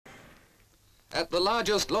At the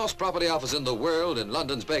largest lost property office in the world, in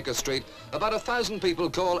London's Baker Street, about 1,000 people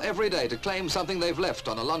call every day to claim something they've left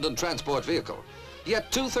on a London transport vehicle.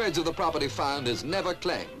 Yet 2/3 of the property found is never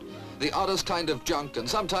claimed. The oddest kind of junk and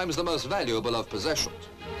sometimes the most valuable of possessions.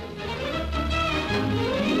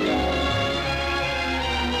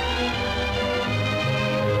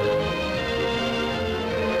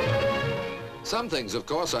 Some things, of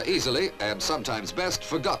course, are easily, and sometimes best,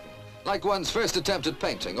 forgotten, like one's first attempt at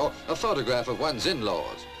painting or a photograph of one's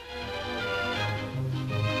in-laws.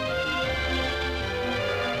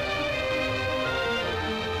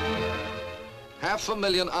 Half a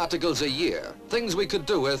million articles a year, things we could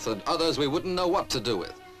do with and others we wouldn't know what to do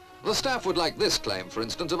with. The staff would like this claim, for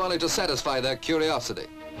instance, if only to satisfy their curiosity.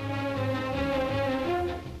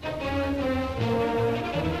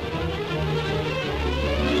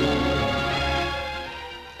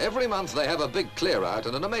 Every month they have a big clear-out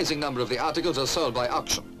and an amazing number of the articles are sold by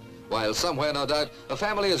auction, while somewhere, no doubt, a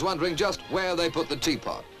family is wondering just where they put the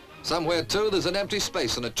teapot. Somewhere, too, there's an empty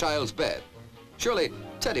space in a child's bed. Surely,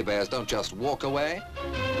 teddy bears don't just walk away?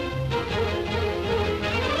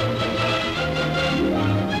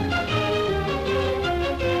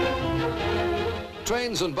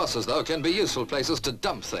 Trains and buses, though, can be useful places to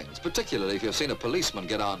dump things, particularly if you've seen a policeman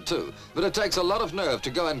get on, too. But it takes a lot of nerve to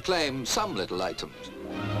go and claim some little items.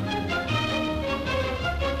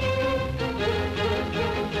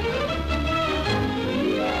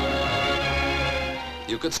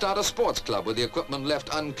 You could start a sports club with the equipment left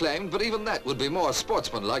unclaimed, but even that would be more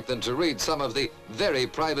sportsmanlike than to read some of the very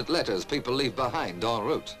private letters people leave behind en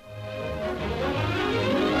route.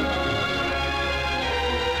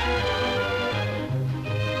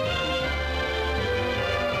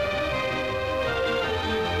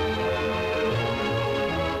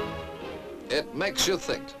 It makes you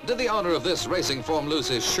think. Did the owner of this racing form lose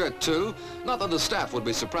his shirt too? Not that the staff would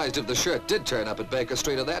be surprised if the shirt did turn up at Baker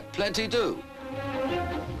Street, or that plenty do.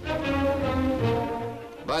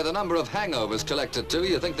 By the number of hangovers collected too,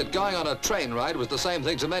 you think that going on a train ride was the same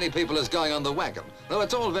thing to many people as going on the wagon, though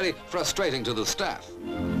it's all very frustrating to the staff.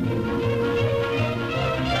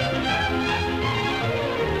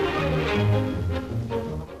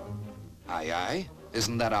 Aye, aye.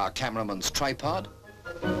 Isn't that our cameraman's tripod?